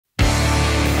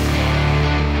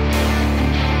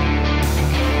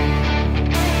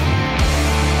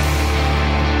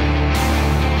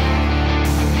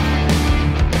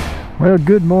Well,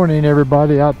 good morning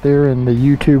everybody out there in the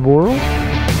YouTube world.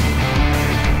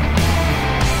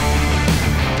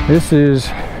 This is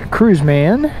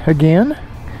Cruiseman again.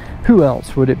 Who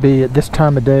else would it be at this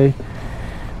time of day?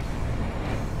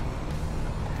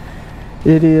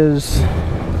 It is,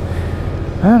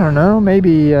 I don't know,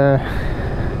 maybe a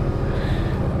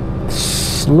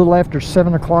little after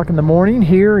 7 o'clock in the morning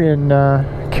here in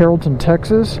Carrollton,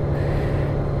 Texas.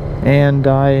 And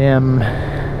I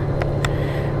am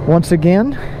once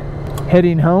again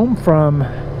heading home from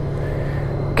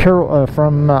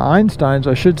Einstein's,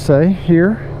 I should say,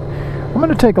 here. I'm going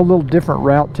to take a little different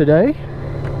route today.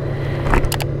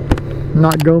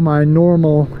 Not go my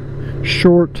normal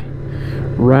short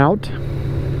route.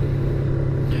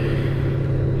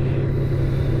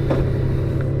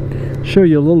 Show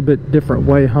you a little bit different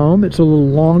way home. It's a little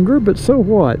longer, but so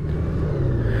what?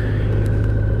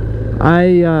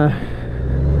 I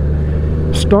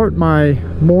start my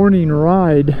morning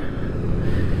ride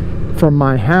from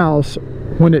my house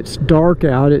when it's dark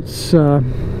out. It's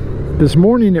this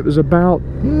morning it was about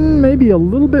maybe a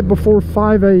little bit before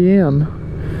 5 a.m.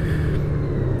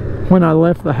 when I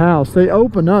left the house. They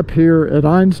open up here at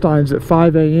Einstein's at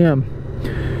 5 a.m.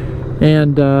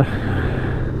 and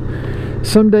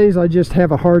some days I just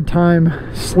have a hard time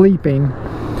sleeping.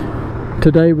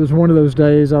 Today was one of those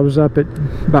days. I was up at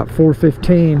about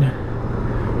 4:15,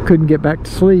 couldn't get back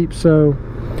to sleep, so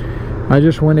I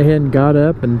just went ahead and got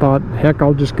up and thought, heck,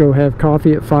 I'll just go have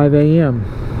coffee at 5 a.m.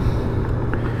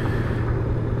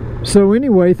 So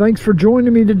anyway, thanks for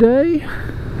joining me today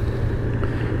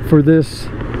for this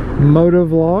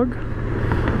motovlog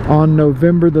on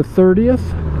November the 30th,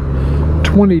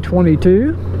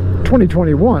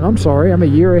 2021. I'm sorry, I'm a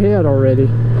year ahead already.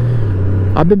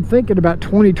 I've been thinking about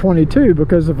 2022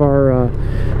 because of our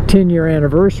 10-year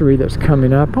anniversary that's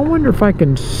coming up. I wonder if I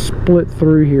can split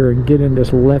through here and get in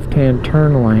this left-hand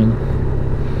turn lane.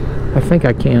 I think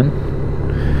I can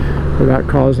without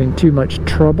causing too much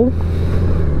trouble.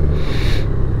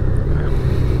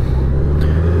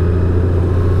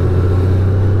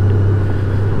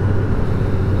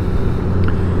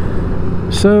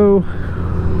 So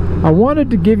I wanted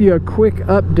to give you a quick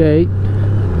update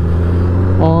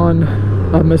on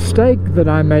a mistake that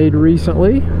I made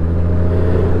recently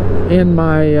in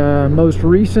my most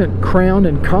recent Crown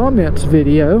and Comments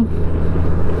video,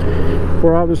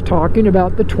 where I was talking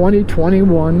about the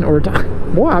 2021,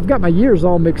 boy, I've got my years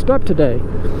all mixed up today,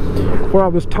 where I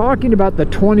was talking about the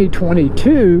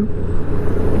 2022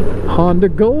 Honda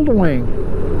Goldwing.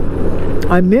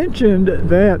 I mentioned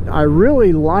that I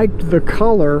really liked the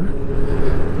color,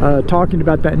 talking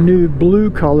about that new blue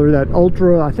color, that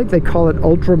ultra, I think they call it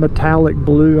ultra metallic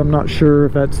blue. I'm not sure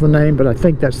if that's the name, but I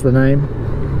think that's the name.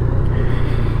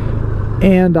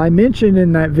 And I mentioned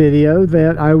in that video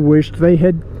that I wished they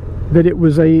had,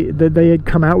 that they had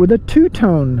come out with a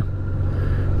two-tone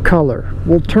color.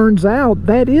 Well, turns out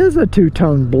that is a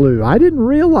two-tone blue. I didn't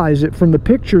realize it from the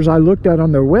pictures I looked at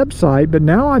on their website, but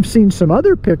now I've seen some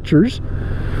other pictures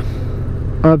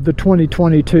of the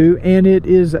 2022, and it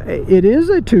is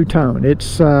a two-tone. It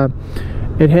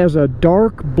has a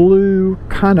dark blue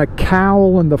kind of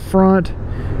cowl in the front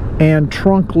and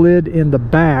trunk lid in the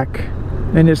back,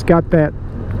 and it's got that,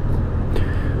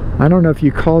 I don't know if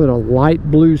you call it a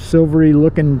light blue silvery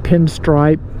looking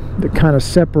pinstripe that kind of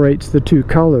separates the two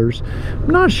colors. I'm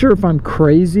not sure if I'm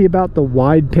crazy about the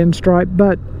wide pinstripe,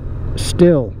 but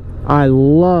still, I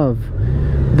love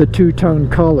the two-tone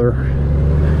color.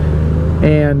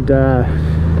 And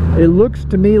it looks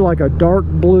to me like a dark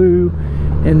blue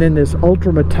and then this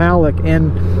ultra metallic,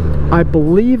 and I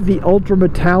believe the ultra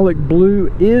metallic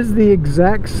blue is the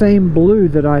exact same blue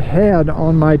that I had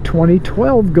on my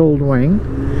 2012 Goldwing,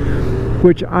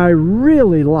 which I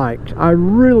really liked. I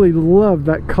really love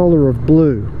that color of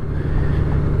blue.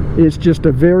 It's just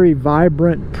a very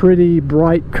vibrant, pretty,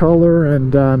 bright color,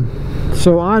 and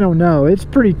so I don't know, it's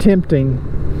pretty tempting.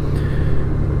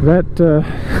 That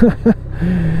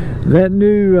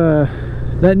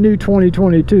that new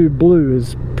 2022 blue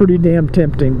is pretty damn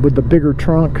tempting with the bigger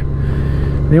trunk.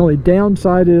 The only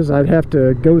downside is I'd have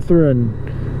to go through and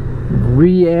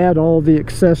re-add all the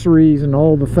accessories and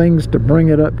all the things to bring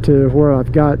it up to where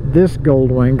I've got this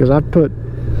Goldwing, because I've put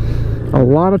a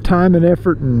lot of time and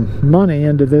effort and money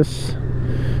into this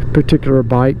particular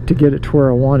bike to get it to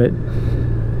where I want it.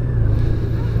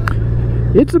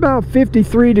 It's about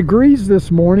 53 degrees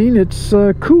this morning. It's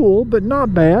cool, but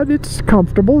not bad. It's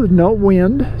comfortable. There's no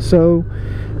wind, so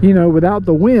you know, without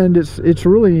the wind, it's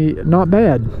really not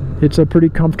bad. It's a pretty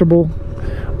comfortable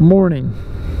morning.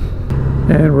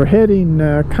 And we're heading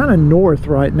kind of north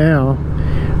right now.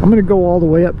 I'm going to go all the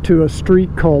way up to a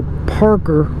street called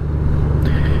Parker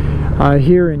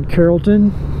here in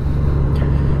Carrollton.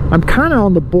 I'm kind of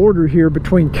on the border here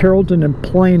between Carrollton and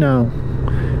Plano.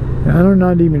 I'm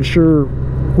not even sure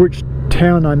which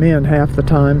town I'm in half the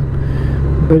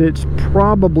time, but it's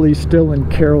probably still in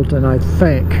Carrollton, I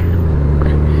think.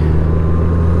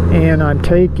 And I'm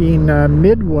taking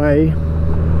Midway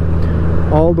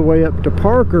all the way up to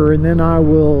Parker, and then I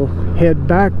will head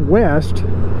back west,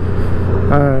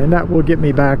 and that will get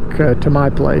me back to my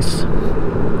place.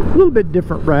 A little bit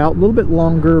different route, a little bit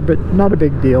longer, but not a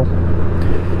big deal.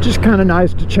 Just kind of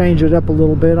nice to change it up a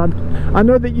little bit. I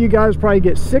know that you guys probably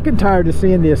get sick and tired of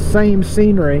seeing the same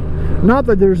scenery. Not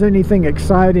that there's anything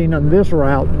exciting on this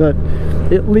route, but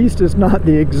at least it's not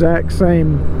the exact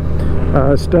same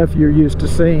stuff you're used to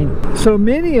seeing. So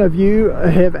many of you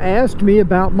have asked me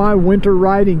about my winter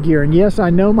riding gear, and yes,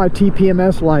 I know my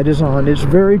TPMS light is on. It's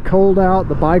very cold out.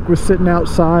 The bike was sitting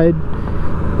outside,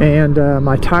 and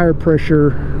my tire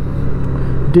pressure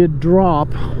did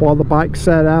drop while the bike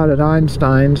sat out at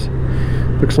Einstein's.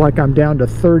 Looks like I'm down to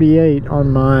 38 on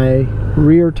my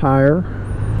rear tire,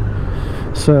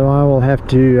 so I will have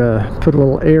to put a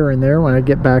little air in there when I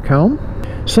get back home.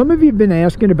 Some of you have been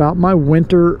asking about my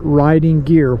winter riding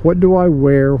gear. What do I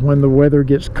wear when the weather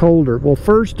gets colder? Well,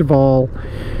 first of all,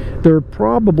 there are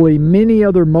probably many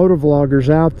other motovloggers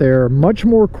out there much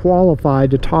more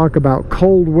qualified to talk about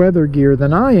cold weather gear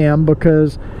than I am,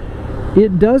 because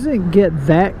it doesn't get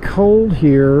that cold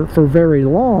here for very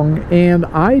long, and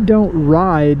I don't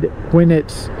ride when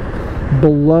it's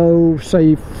below,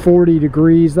 say, 40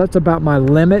 degrees. That's about my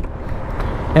limit.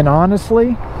 And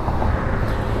honestly,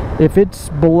 if it's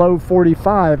below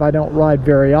 45, I don't ride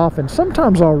very often.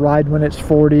 Sometimes I'll ride when it's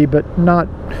 40, but not,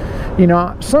 you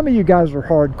know, some of you guys are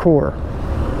hardcore,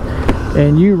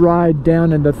 and you ride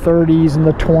down in the 30s and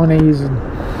the 20s,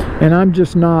 and I'm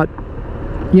just not.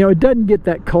 You know, it doesn't get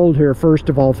that cold here, first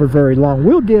of all, for very long.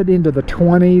 We'll get into the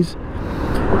 20s,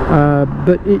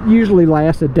 but it usually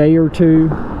lasts a day or two.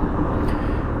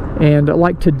 And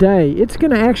like today, it's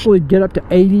going to actually get up to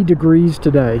 80 degrees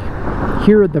today,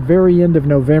 here at the very end of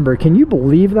November. Can you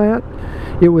believe that?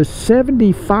 It was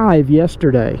 75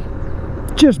 yesterday.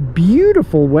 Just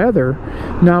beautiful weather.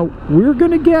 Now, we're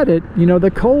going to get it. You know,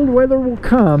 the cold weather will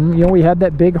come. You know, we had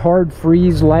that big hard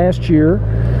freeze last year.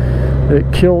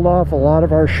 It killed off a lot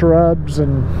of our shrubs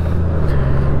and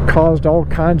caused all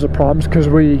kinds of problems because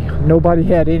nobody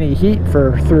had any heat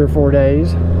for 3 or 4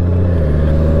 days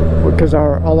because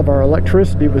all of our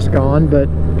electricity was gone. But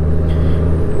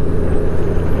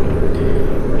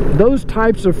those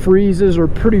types of freezes are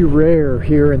pretty rare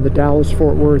here in the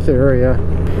Dallas-Fort Worth area.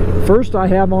 First, I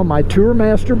have on my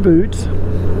Tourmaster boots,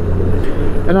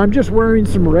 and I'm just wearing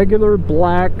some regular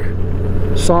black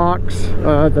socks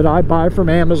that I buy from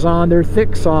Amazon. They're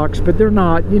thick socks, but they're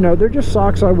not, you know, they're just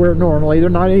socks I wear normally. They're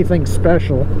not anything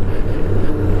special.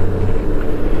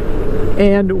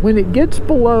 And when it gets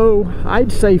below,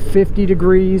 I'd say 50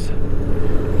 degrees,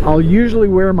 I'll usually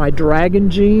wear my Dragon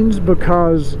jeans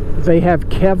because they have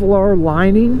Kevlar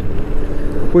lining,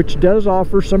 which does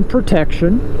offer some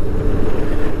protection,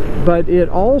 but it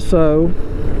also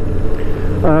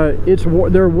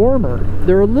they're warmer.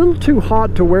 They're a little too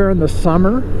hot to wear in the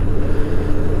summer,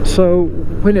 so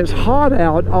when it's hot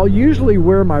out, I'll usually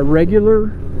wear my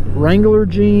regular Wrangler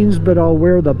jeans, but I'll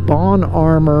wear the Bon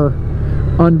Armor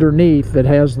underneath that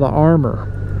has the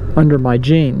armor under my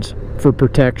jeans for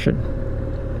protection.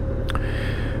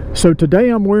 So today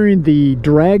I'm wearing the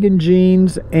Dragon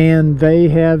jeans, and they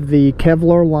have the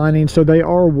Kevlar lining, so they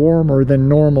are warmer than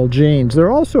normal jeans.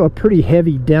 They're also a pretty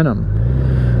heavy denim.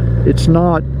 It's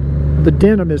not, the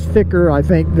denim is thicker, I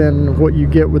think, than what you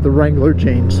get with the Wrangler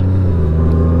jeans.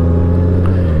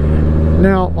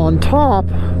 Now, on top,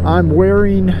 I'm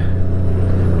wearing,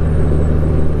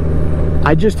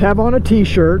 I just have on a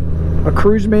t-shirt, a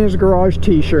Cruiseman's Garage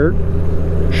t-shirt,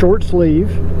 short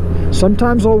sleeve.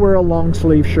 Sometimes I'll wear a long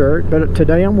sleeve shirt, but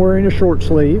today I'm wearing a short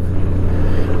sleeve.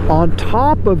 On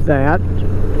top of that,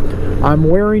 I'm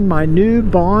wearing my new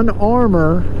Bon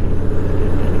Armor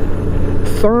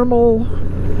thermal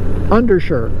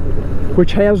undershirt,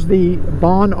 which has the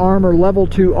Bon Armor Level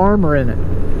 2 armor in it.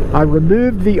 I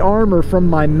removed the armor from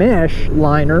my mesh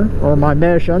liner, or my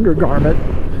mesh undergarment,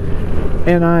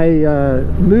 and I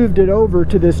moved it over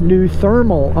to this new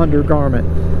thermal undergarment.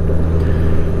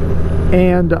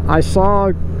 And I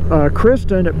saw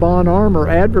Kristen at Bon Armor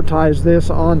advertise this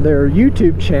on their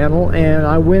YouTube channel, and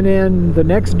I went in the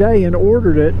next day and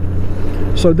ordered it.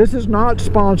 So this is not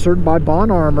sponsored by Bon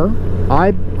Armor.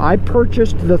 I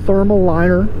purchased the thermal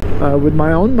liner with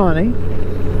my own money,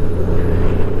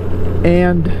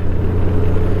 and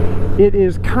it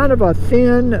is kind of a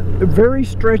thin, very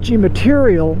stretchy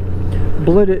material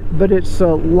but it's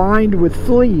lined with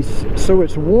fleece, so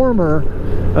it's warmer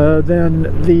than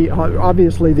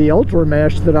obviously the Ultra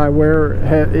Mesh that I wear.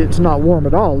 It's not warm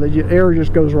at all. The air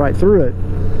just goes right through it.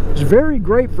 It's very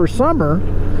great for summer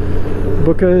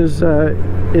because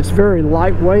it's very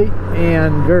lightweight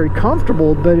and very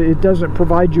comfortable, but it doesn't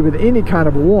provide you with any kind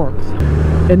of warmth.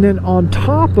 And then on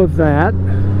top of that,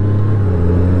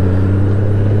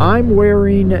 I'm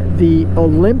wearing the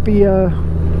Olympia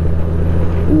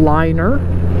liner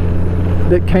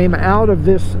that came out of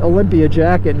this Olympia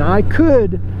jacket. Now I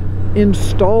could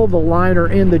install the liner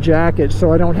in the jacket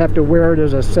so I don't have to wear it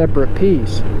as a separate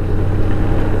piece.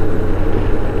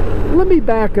 Let me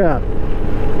back up.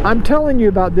 I'm telling you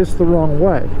about this the wrong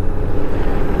way.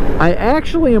 I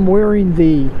actually am wearing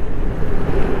the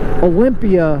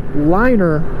Olympia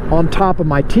liner on top of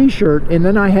my t-shirt, and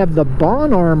then I have the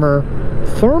Bon Armour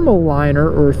thermal liner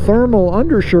or thermal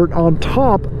undershirt on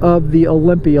top of the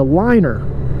Olympia liner.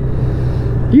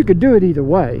 You could do it either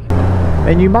way.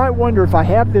 And you might wonder, if I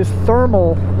have this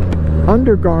thermal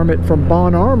undergarment from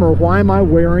Bon Armour, why am I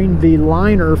wearing the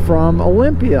liner from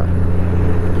Olympia?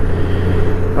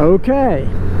 Okay,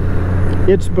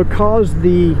 it's because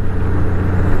the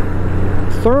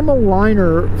thermal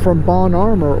liner from Bon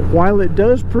Armour, while it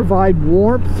does provide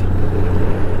warmth,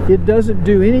 it doesn't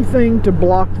do anything to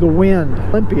block the wind.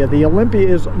 The Olympia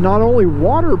is not only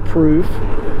waterproof,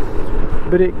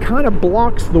 but it kind of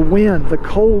blocks the wind, the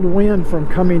cold wind from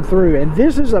coming through. And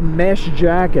this is a mesh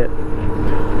jacket,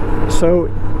 so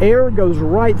air goes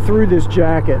right through this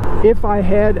jacket. If I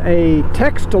had a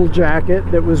textile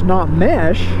jacket that was not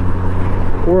mesh,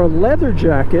 or a leather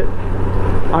jacket,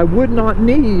 I would not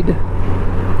need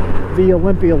the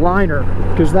Olympia liner,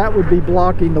 because that would be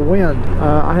blocking the wind.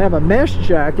 I have a mesh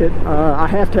jacket. I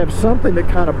have to have something that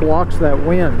kind of blocks that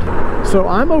wind. So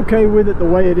I'm okay with it the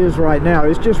way it is right now.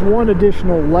 It's just one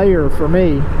additional layer for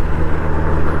me.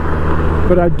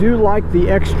 But I do like the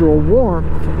extra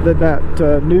warmth that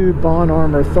that new Bon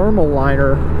Armour thermal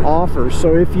liner offers.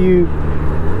 So if you're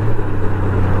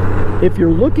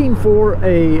looking for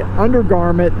a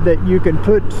undergarment that you can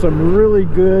put some really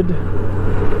good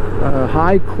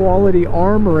high quality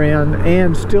armor in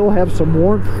and still have some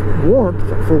warmth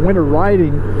for winter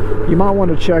riding, you might want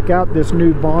to check out this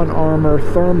new Bon Armour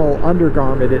thermal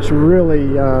undergarment. It's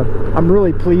really I'm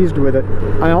really pleased with it.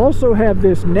 I also have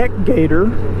this neck gaiter,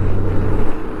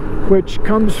 which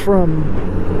comes from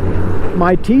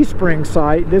my Teespring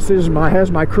site. This is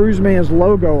has my Cruiseman's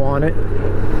logo on it,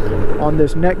 on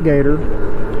this neck gaiter,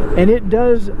 and it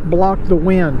does block the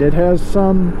wind. It has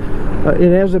some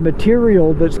it has a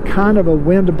material that's kind of a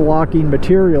wind blocking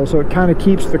material, so it kind of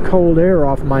keeps the cold air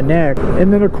off my neck.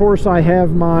 And then of course I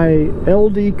have my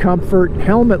LD Comfort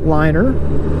helmet liner,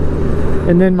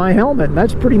 and then my helmet, and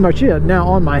that's pretty much it. Now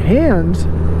on my hands,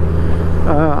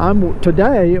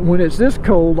 today, when it's this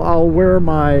cold, I'll wear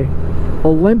my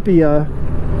Olympia,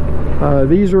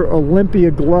 these are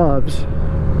Olympia gloves,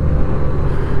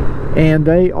 and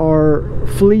they are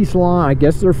fleece line. I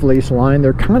guess they're fleece line.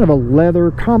 They're kind of a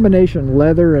leather, combination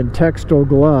leather and textile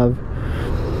glove.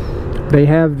 They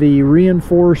have the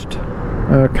reinforced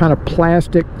kind of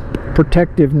plastic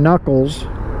protective knuckles,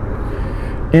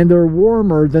 and they're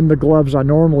warmer than the gloves I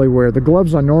normally wear. The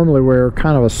gloves I normally wear are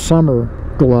kind of a summer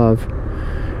glove,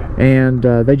 and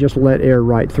they just let air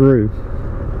right through.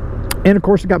 And of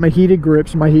course I got my heated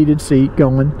grips, my heated seat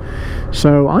going,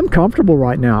 so I'm comfortable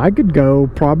right now. I could go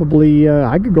probably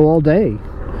I could go all day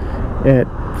at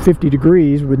 50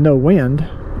 degrees with no wind,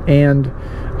 and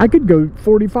I could go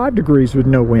 45 degrees with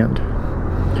no wind.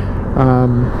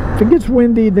 If it gets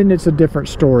windy, then it's a different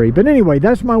story. But anyway,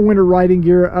 that's my winter riding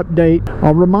gear update.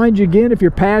 I'll remind you again, if you're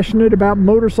passionate about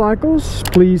motorcycles,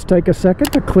 please take a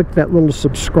second to click that little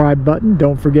subscribe button.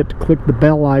 Don't forget to click the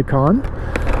bell icon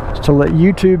to let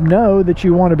YouTube know that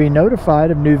you want to be notified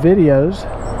of new videos.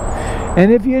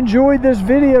 And if you enjoyed this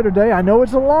video today, I know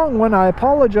it's a long one, I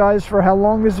apologize for how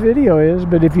long this video is,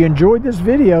 but if you enjoyed this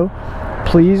video,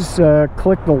 please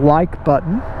click the like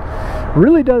button. It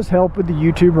really does help with the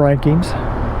YouTube rankings.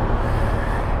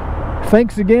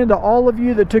 Thanks again to all of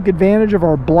you that took advantage of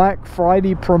our Black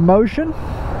Friday promotion,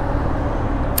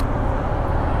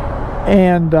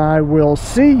 and I will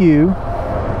see you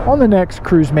on the next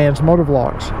Cruiseman's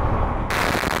Motovlogs.